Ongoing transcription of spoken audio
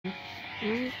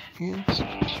Yeah,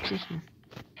 it's tricky.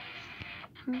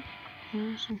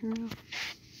 Where's the hero?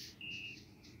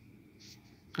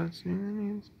 That's new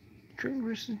enemies. Trade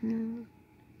versus new.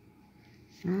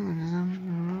 No, it is on the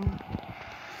road.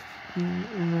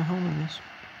 In the homeless.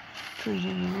 Trade's on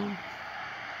the road.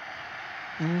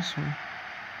 And this one.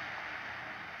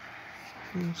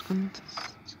 Let's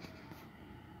contest.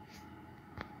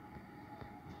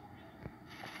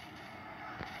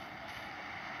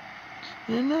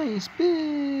 And a nice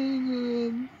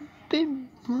big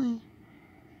plane.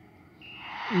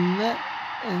 And that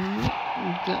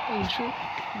a trick.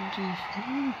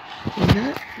 And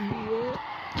that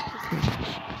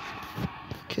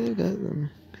could have got them.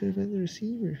 Could have got the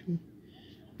receiver.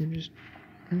 You're just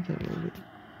anti-rated.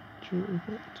 True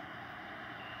effect.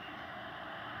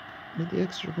 But the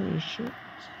extra point is shit.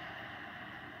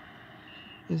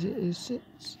 As it is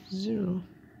 6-0.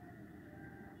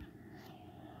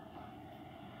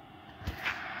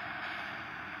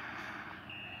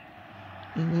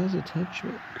 And that's a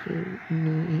touchback for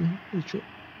no Detroit.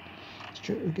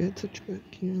 Detroit will get a touchback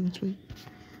here on the 20.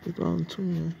 The ball on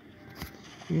 29.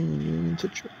 You're gonna do a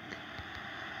touchback.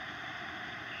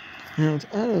 Now it's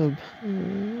out of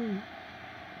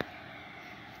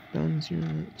bounds here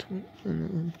on that 20 on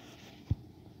that one.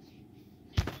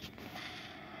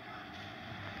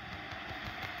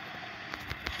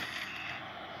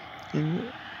 And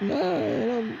no, I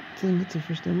don't think it's a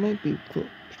first down. It might be close.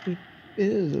 It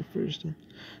is a first down.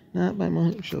 Not by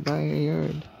much, so by a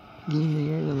yard. Gain the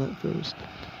yard on that first.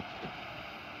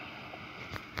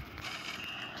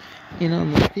 And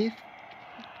on the 5th,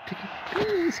 pick a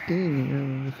nice gain here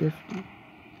on the 50.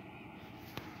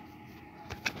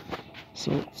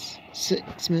 So it's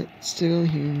 6 minutes to go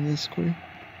here in this quarter.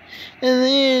 And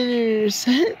then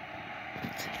intercept.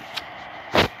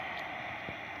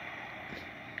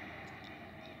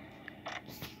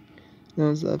 That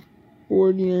was a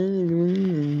 49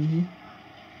 everyone.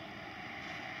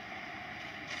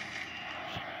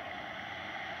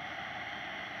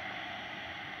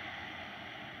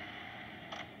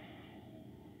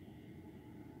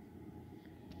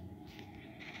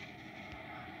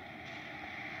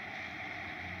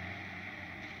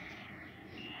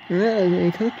 And that is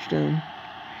a touchdown.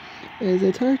 It is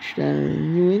a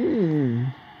touchdown. You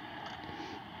win.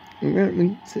 And that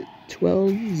makes it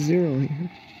 12-0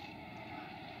 here.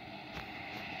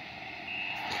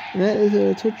 And that is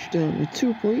a touchdown, a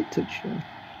 2-point touchdown.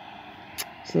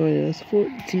 So yeah, it's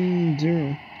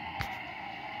 14-0.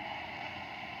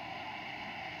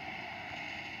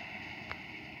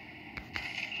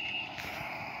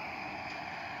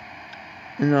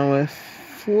 And now with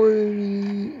 40,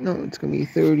 no, it's gonna be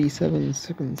 37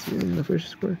 seconds here in the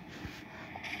first quarter.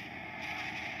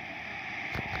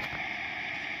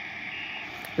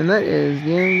 And that is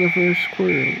the end of the first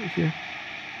quarter right here.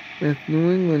 With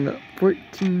New England up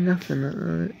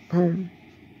 14-0 at home.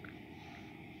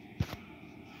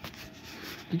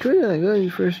 Detroit had a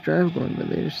good first drive going, but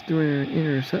they just threw an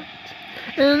intercept.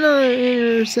 And another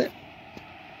intercept.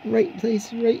 Right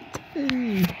place, right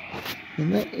time.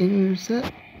 And that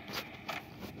intercept.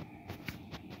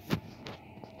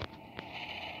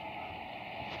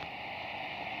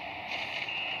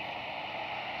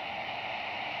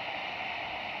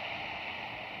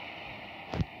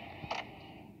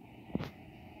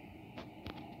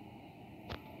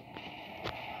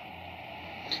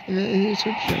 And that is a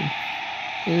touchdown.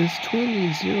 It is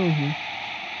 20-0 here.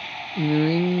 New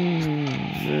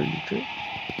England, Detroit.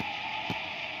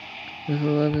 With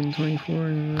 11:24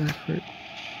 in the first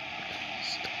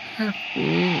half.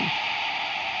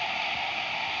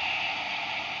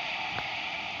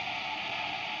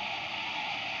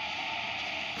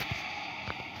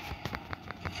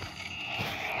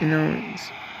 You know,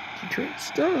 Detroit's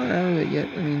still not out of it yet.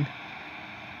 I mean,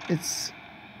 it's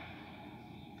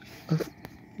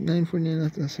 9:49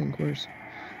 left in the second quarter.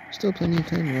 Still plenty of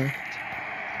time left.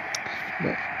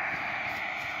 But,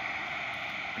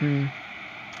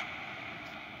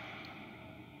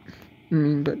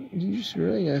 but you just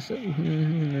really gotta start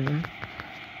in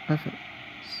offense.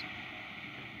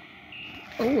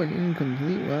 Oh, an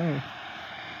incomplete. Wow.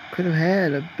 Could have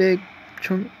had a big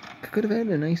chunk. Could have had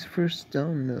a nice first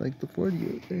down to like the 40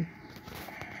 right there.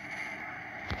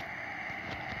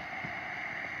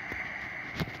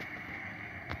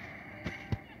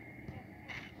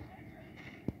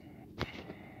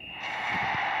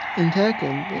 And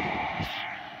tackled.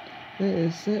 That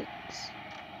is 6.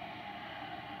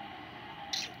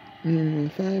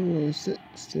 And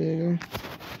 5:06 to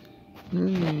go.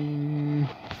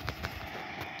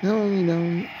 Now only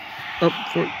down up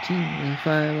 14 and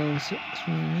 5:06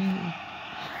 remaining.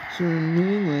 So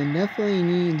New England definitely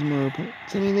needs more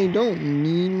points. I mean, they don't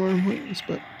need more points,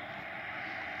 but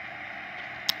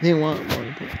they want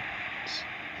more points.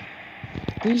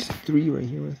 These 3 right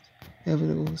here with having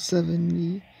to go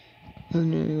 70,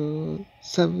 having to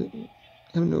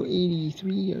go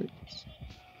 83 yards,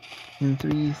 and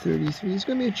 333 is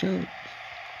going to be a challenge.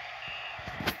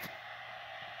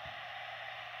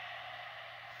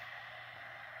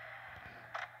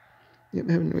 Yep,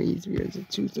 having no 83 yards at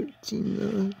 213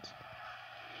 yards.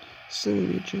 So it'll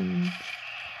be a challenge.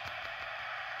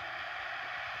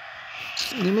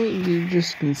 They might be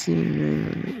just conceding New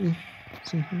England lately.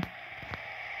 Something.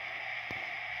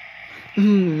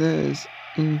 That is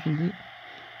incomplete.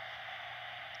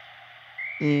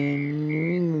 And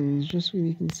New England's just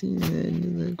really conceding the end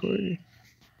of the quarter.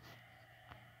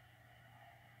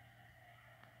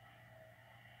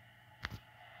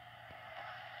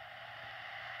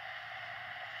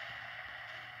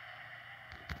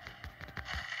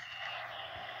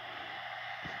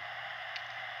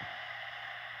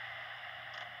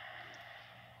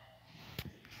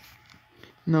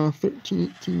 Now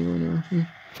 13-18 going off here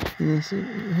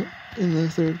in the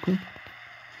third quarter.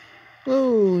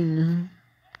 Oh no.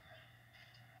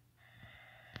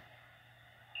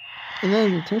 And that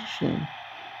is a touchdown.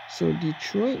 So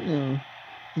Detroit now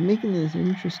is making this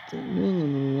interesting. New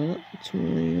England will let up for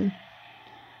 21.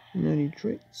 And now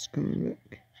Detroit's coming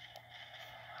back.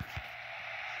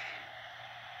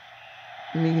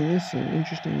 Making this an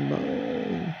interesting ball.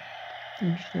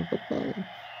 Interesting football.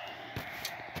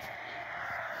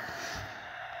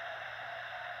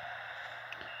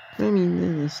 I mean,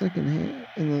 in the second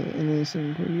half, in the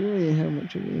second quarter, you already have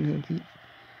much of it incomplete.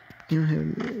 You don't have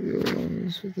any real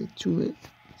longs with the 2 minutes.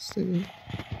 Second.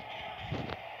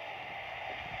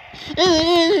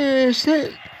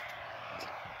 Intercept.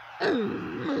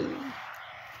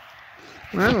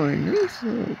 Wow, a nice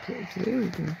little play. There we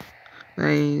go.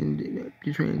 By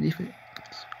Detroit defense.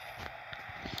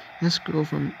 Let's go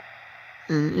from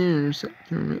an intercept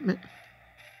to a commitment.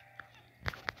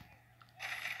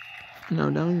 Now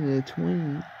down to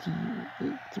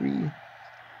 23.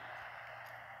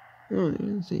 Oh, they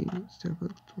didn't say step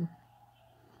up to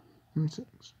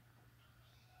 26.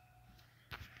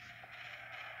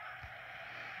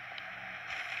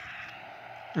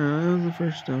 That was the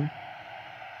first down.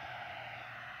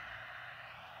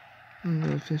 On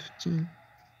the 15.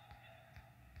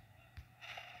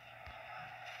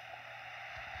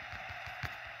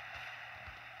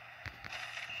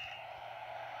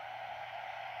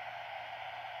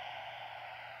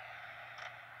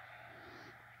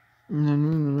 And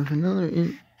then with another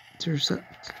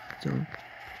intercept. So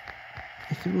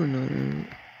I threw another.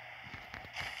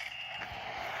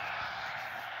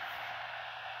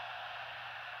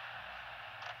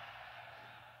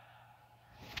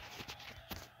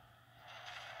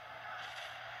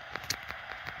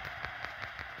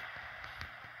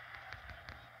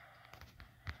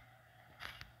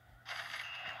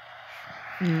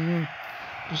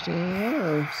 Just a lot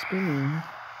of spinning.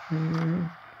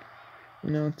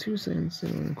 Now 2 seconds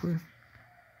still in the quarter.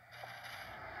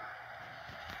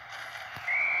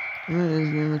 And that is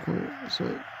the end of the quarter. So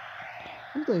it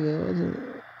looked like it wasn't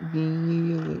being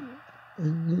maybe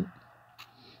like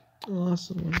a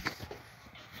loss of one.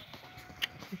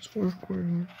 It's 4th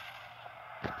quarter.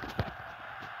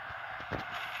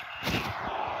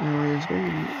 And it's going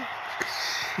to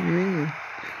be New England.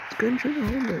 It's going to try to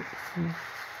hold it for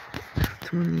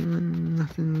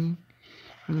 21-0 lead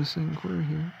for the second quarter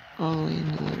here. All the way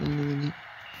into the end of the game.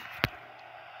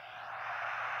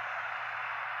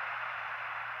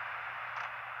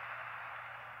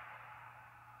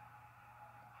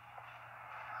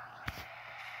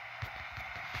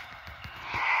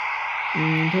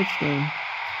 And touchdown.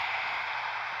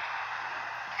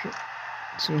 Sure.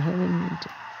 So how many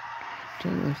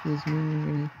time left this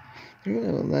game? They're gonna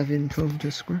have 11, 12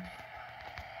 to score.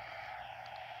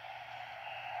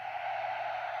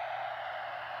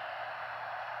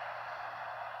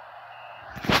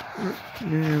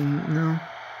 No.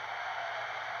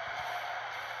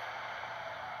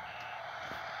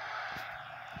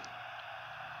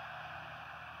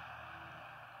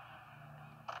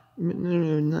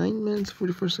 No, 9 minutes,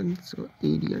 44 seconds, so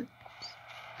 80 yards.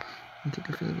 And take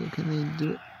a field goal. Can they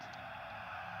do it?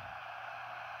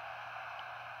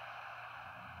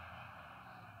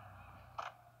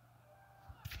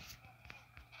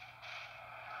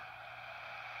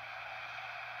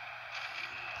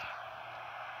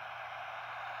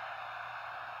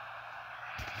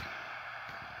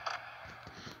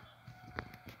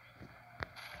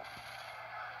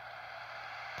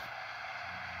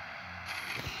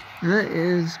 And that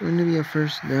is going to be a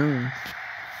first down.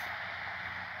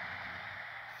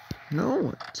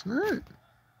 No, it's not.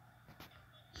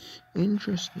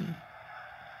 Interesting.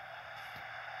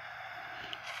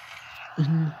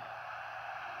 And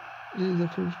this is the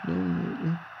first down right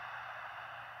now.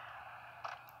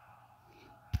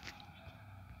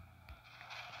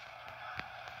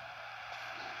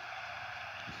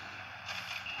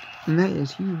 And that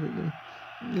is huge right there.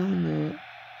 Down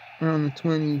around the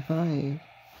 25.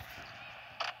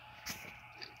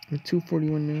 With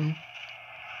 2:41 now.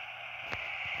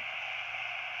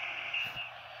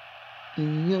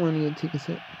 And you don't want to take a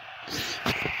set.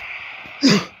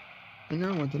 And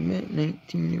now with a minute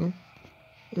 19 to go.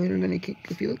 And they're going to kick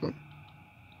the field goal.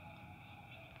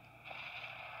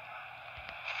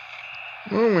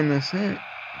 We'll win the set.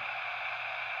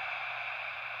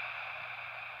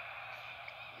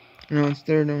 No, it's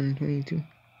 3rd and 22.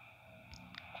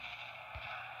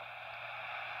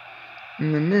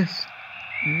 And the miss.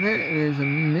 And that is a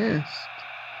missed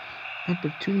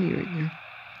opportunity right there.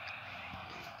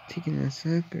 Taking a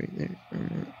sack right there.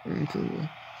 Into the...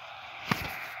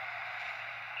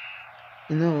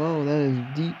 And no, oh, that is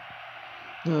deep.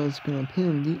 No, it's going to pin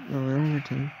him deep now in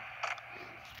overtime.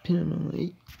 Pin him on the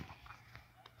 8.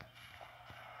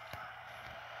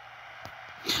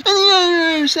 And the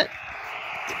other set.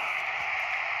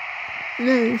 And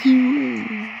that is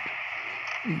huge.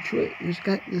 Detroit just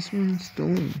got this one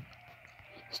stolen.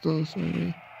 Stole this one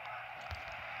away.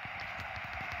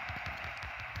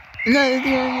 And that is the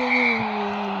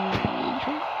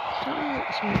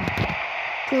Detroit.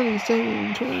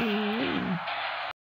 27-20.